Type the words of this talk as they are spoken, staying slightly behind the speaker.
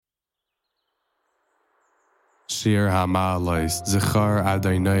Shir HaMa'alos, Zechar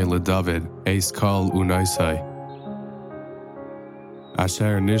Adonai LeDavid, Eis Kol Unaisai.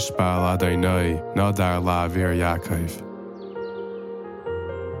 Asher Nishbal Adonai, Nadar La'avir Yaakov.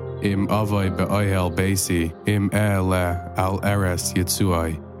 Im Avoi Be'ohel Beisi, Im E'ele Al Eres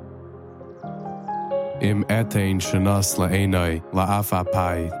Yitzuai. Im Etein Shanas La'enai,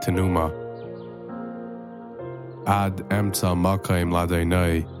 La'afapai Tenuma. Ad Emta Makaim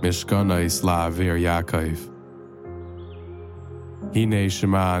L'Adonai, Mishkanais La'avir Yaakov. Hine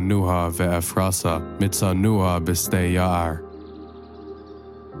Shema Nuha Ve'efrasa, Mitza Nuha B'stei Ya'ar.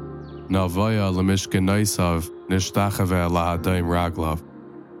 Navaya L'mishkanaisav, Nishtachave La'adaim Raglav.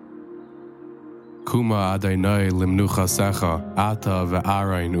 Kuma Adonai Limnuchasecha, Ata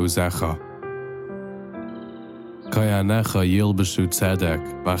Ve'arain Uzecha. Kayanecha Yilbeshu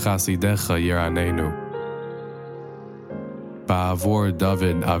Tzedek, V'chasidecha Yiranenu. Ba'avor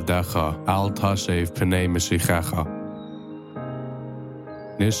David Avdecha, Al Tashev Pnei Meshichecha.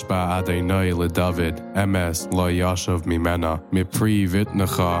 Nishba Adonai LeDavid, Emes Lo Yashav Mimena, Mipri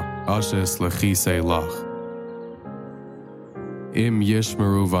Vitnecha, Ashes Lechise Lach. Im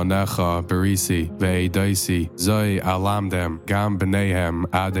Yishmeru Vanecha, Berisi, Ve'edaisi, Zoi Alamdem, Gam B'neihem,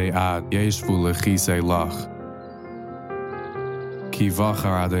 Ade Ad, Yeshvu Lechise Lach. Ki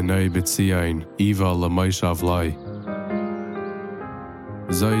Vachar Adonai B'tzion, Eva L'Moishav Lai.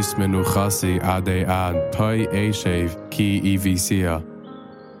 Zois Menuchasi Ade Ad, Pai Eshev, Ki Ivisia.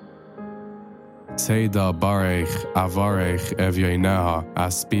 Seda Barech, Avarech Evyeneha,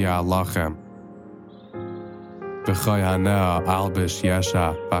 Aspia Lachem. V'chayanea Albish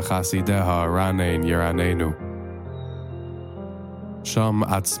Yesha, V'chasideha Ranein Yeranenu. Sham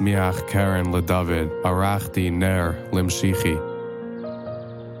Atzmiach Karen LeDavid, Arachti Ner Limshichi.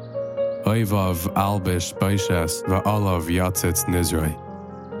 Oivav Albish Baishes, V'alav Yatzitz Nizrei.